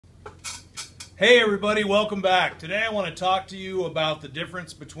Hey everybody, welcome back. Today I want to talk to you about the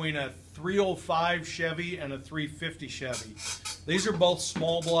difference between a 305 Chevy and a 350 Chevy. These are both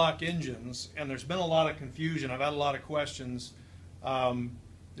small block engines, and there's been a lot of confusion. I've had a lot of questions.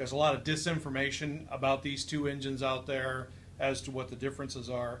 There's a lot of disinformation about these two engines out there as to what the differences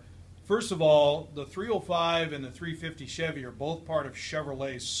are. First of all, the 305 and the 350 Chevy are both part of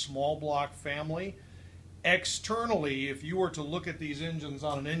Chevrolet's small block family. Externally, if you were to look at these engines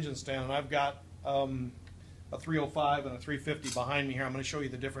on an engine stand, and I've got a 305 and a 350 behind me here. I'm going to show you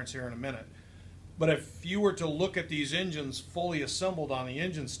the difference here in a minute. But if you were to look at these engines fully assembled on the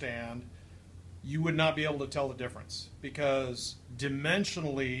engine stand, you would not be able to tell the difference, because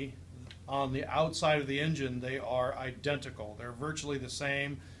dimensionally on the outside of the engine they are identical. They're virtually the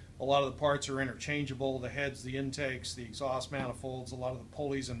same. A lot of the parts are interchangeable, the heads, the intakes, the exhaust manifolds, a lot of the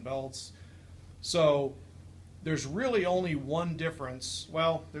pulleys and belts. So there's really only one difference.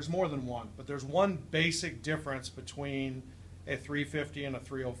 Well, there's more than one, but there's one basic difference between a 350 and a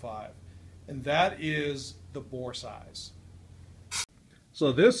 305, and that is the bore size.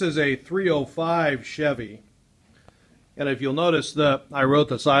 So this is a 305 Chevy, and if you'll notice that I wrote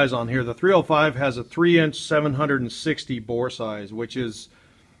the size on here, the 305 has a 3-inch 760 bore size, which is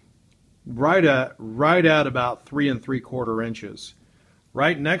right at about 3 3/4 inches.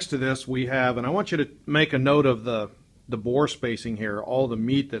 Right next to this we have, and I want you to make a note of the bore spacing here, all the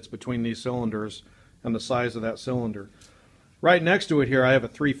meat that's between these cylinders and the size of that cylinder. Right next to it here I have a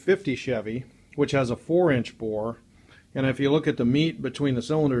 350 Chevy, which has a 4-inch bore, and if you look at the meat between the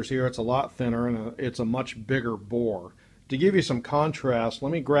cylinders here, it's a lot thinner and it's a much bigger bore. To give you some contrast,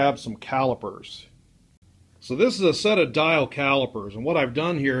 let me grab some calipers. So this is a set of dial calipers, and what I've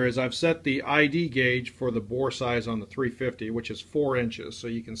done here is I've set the ID gauge for the bore size on the 350, which is 4 inches, so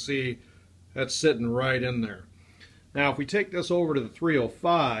you can see that's sitting right in there. Now if we take this over to the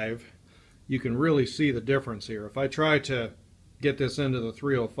 305, you can really see the difference here. If I try to get this into the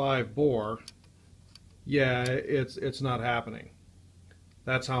 305 bore, yeah, it's not happening.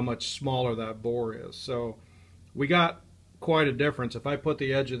 That's how much smaller that bore is. So we got quite a difference. If I put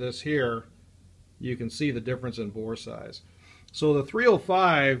the edge of this here, you can see the difference in bore size. So the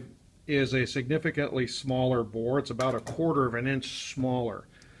 305 is a significantly smaller bore. It's about 1/4 of an inch smaller.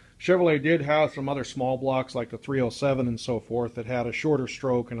 Chevrolet did have some other small blocks like the 307 and so forth that had a shorter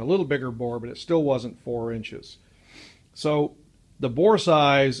stroke and a little bigger bore, but it still wasn't 4 inches. So the bore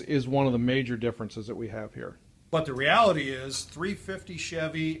size is one of the major differences that we have here. But the reality is 350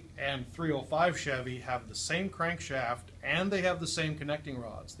 Chevy and 305 Chevy have the same crankshaft and they have the same connecting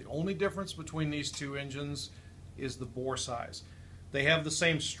rods. The only difference between these two engines is the bore size. They have the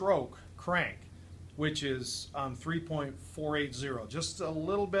same stroke crank, which is 3.480, just a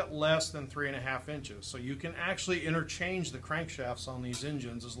little bit less than 3.5 inches. So you can actually interchange the crankshafts on these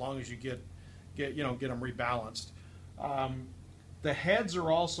engines as long as you get them rebalanced. The heads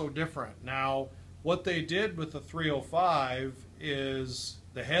are also different. Now, what they did with the 305 is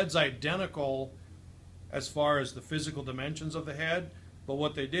the head's identical as far as the physical dimensions of the head, but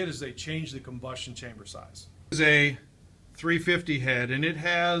what they did is they changed the combustion chamber size. This is a 350 head, and it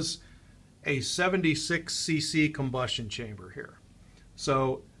has a 76 cc combustion chamber here.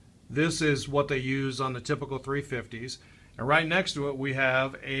 So this is what they use on the typical 350s, and right next to it we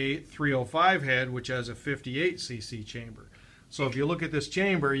have a 305 head which has a 58 cc chamber. So if you look at this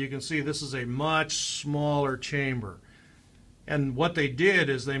chamber, you can see this is a much smaller chamber. And what they did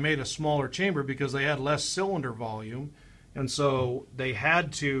is they made a smaller chamber because they had less cylinder volume, and so they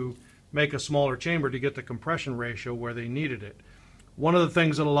had to make a smaller chamber to get the compression ratio where they needed it. One of the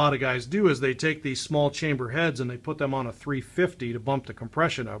things that a lot of guys do is they take these small chamber heads and they put them on a 350 to bump the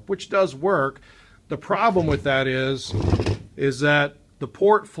compression up, which does work. The problem with that is that the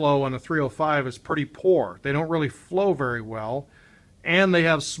port flow on a 305 is pretty poor. They don't really flow very well, and they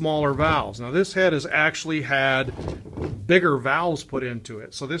have smaller valves. Now this head has actually had bigger valves put into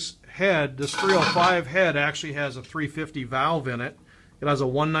it. So this 305 head actually has a 350 valve in it. It has a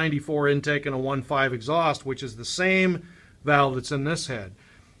 194 intake and a 1.5 exhaust, which is the same valve that's in this head.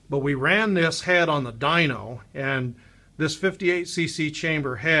 But we ran this head on the dyno, and this 58 cc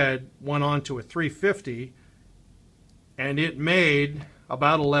chamber head went on to a 350, and it made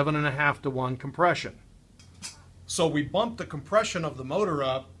about 11.5 to 1 compression. So we bumped the compression of the motor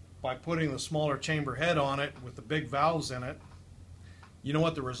up by putting the smaller chamber head on it with the big valves in it. You know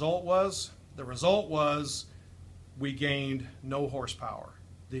what the result was? The result was we gained no horsepower.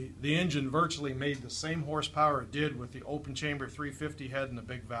 The engine virtually made the same horsepower it did with the open chamber 350 head and the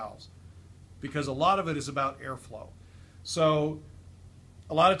big valves, because a lot of it is about airflow. So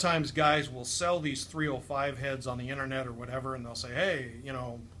a lot of times guys will sell these 305 heads on the internet or whatever, and they'll say, hey,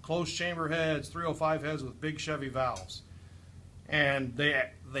 closed chamber heads, 305 heads with big Chevy valves. And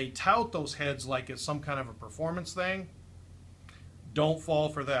they tout those heads like it's some kind of a performance thing. Don't fall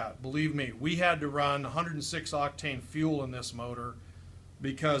for that. Believe me, we had to run 106 octane fuel in this motor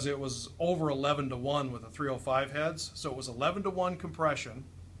because it was over 11 to 1 with the 305 heads. So it was 11 to 1 compression,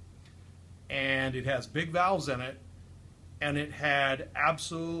 and it has big valves in it, and it had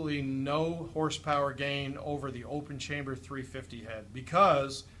absolutely no horsepower gain over the open chamber 350 head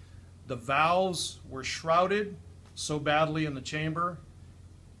because the valves were shrouded so badly in the chamber,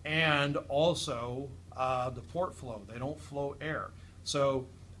 and also the port flow. They don't flow air. So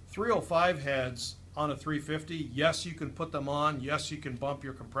 305 heads on a 350, yes, you can put them on, yes, you can bump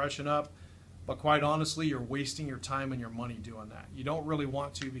your compression up, but quite honestly, you're wasting your time and your money doing that. You don't really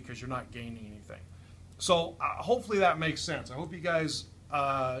want to because you're not gaining anything. So hopefully that makes sense. I hope you guys,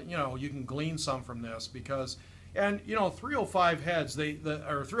 you can glean some from this because, and 305 heads,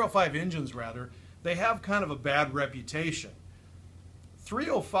 or 305 engines rather, they have kind of a bad reputation.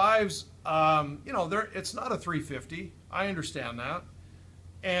 305s, it's not a 350. I understand that,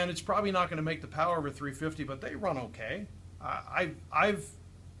 and it's probably not going to make the power of a 350, but they run okay.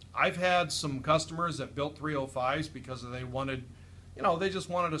 I've had some customers that built 305s because they wanted, they just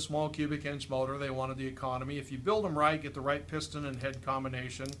wanted a small cubic inch motor. They wanted the economy. If you build them right, get the right piston and head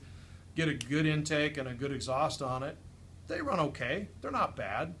combination, get a good intake and a good exhaust on it, they run okay. They're not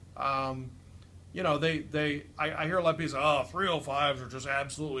bad. I hear a lot of people say, oh, 305s are just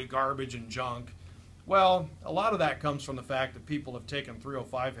absolutely garbage and junk. Well, a lot of that comes from the fact that people have taken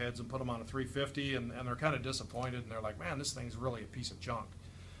 305 heads and put them on a 350, and they're kind of disappointed, and they're like, man, this thing's really a piece of junk.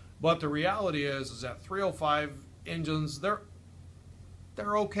 But the reality is that 305 engines, they're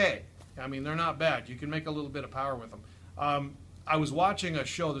okay. I mean, they're not bad. You can make a little bit of power with them. I was watching a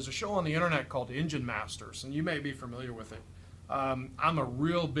show. There's a show on the internet called Engine Masters, and you may be familiar with it. I'm a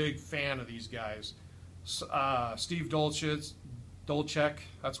real big fan of these guys. Steve Dolchek,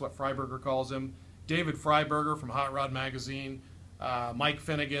 that's what Freiberger calls him. David Freiberger from Hot Rod Magazine. Mike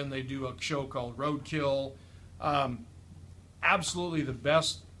Finnegan, they do a show called Roadkill. Absolutely the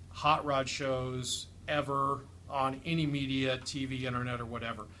best hot rod shows ever on any media, TV, internet, or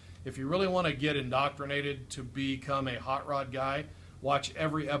whatever. If you really want to get indoctrinated to become a hot rod guy, watch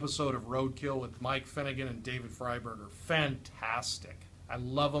every episode of Roadkill with Mike Finnegan and David Freiberger. Fantastic. I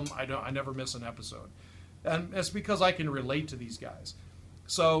love them. I never miss an episode. And it's because I can relate to these guys.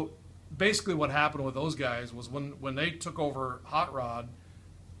 So basically what happened with those guys was when they took over hot rod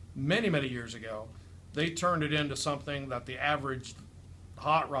many, many years ago, they turned it into something that the average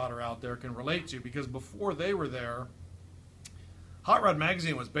hot rodder out there can relate to, because before they were there, Hot Rod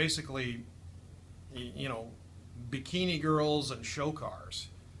Magazine was basically, bikini girls and show cars.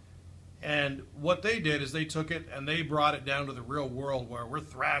 And what they did is they took it and they brought it down to the real world where we're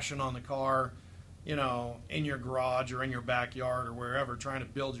thrashing on the car, in your garage or in your backyard or wherever, trying to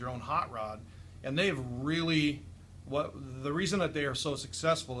build your own hot rod. And they've really, the reason that they are so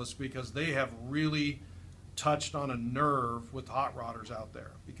successful is because they have really touched on a nerve with hot rodders out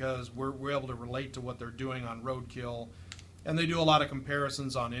there, because we're able to relate to what they're doing on Roadkill, and they do a lot of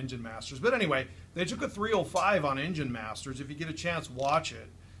comparisons on Engine Masters. But anyway, they took a 305 on Engine Masters. If you get a chance, watch it.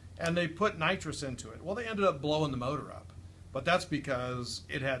 And they put nitrous into it. Well, they ended up blowing the motor up. But that's because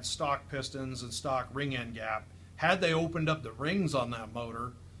it had stock pistons and stock ring end gap. Had they opened up the rings on that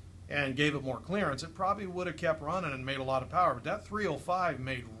motor and gave it more clearance, it probably would have kept running and made a lot of power. But that 305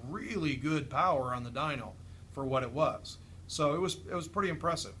 made really good power on the dyno for what it was. So it was pretty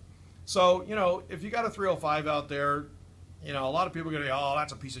impressive. So, if you got a 305 out there, a lot of people are going to say, oh,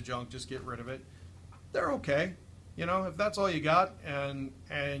 that's a piece of junk, just get rid of it. They're okay. If that's all you got and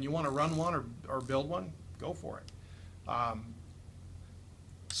you want to run one or build one, go for it.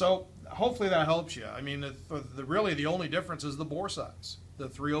 So hopefully that helps you. I mean, really the only difference is the bore size. The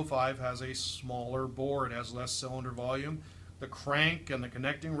 305 has a smaller bore. It has less cylinder volume. The crank and the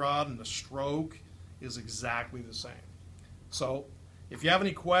connecting rod and the stroke is exactly the same. So if you have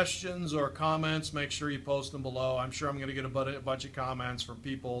any questions or comments, make sure you post them below. I'm sure I'm going to get a bunch of comments from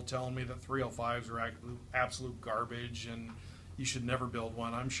people telling me that 305s are absolute garbage and you should never build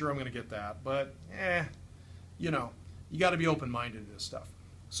one. I'm sure I'm going to get that. But, you got to be open-minded to this stuff.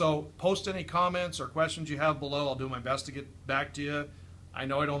 So post any comments or questions you have below. I'll do my best to get back to you. I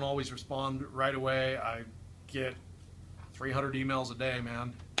know I don't always respond right away. I get 300 emails a day,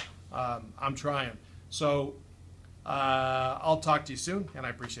 man. I'm trying. So I'll talk to you soon, and I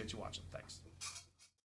appreciate you watching.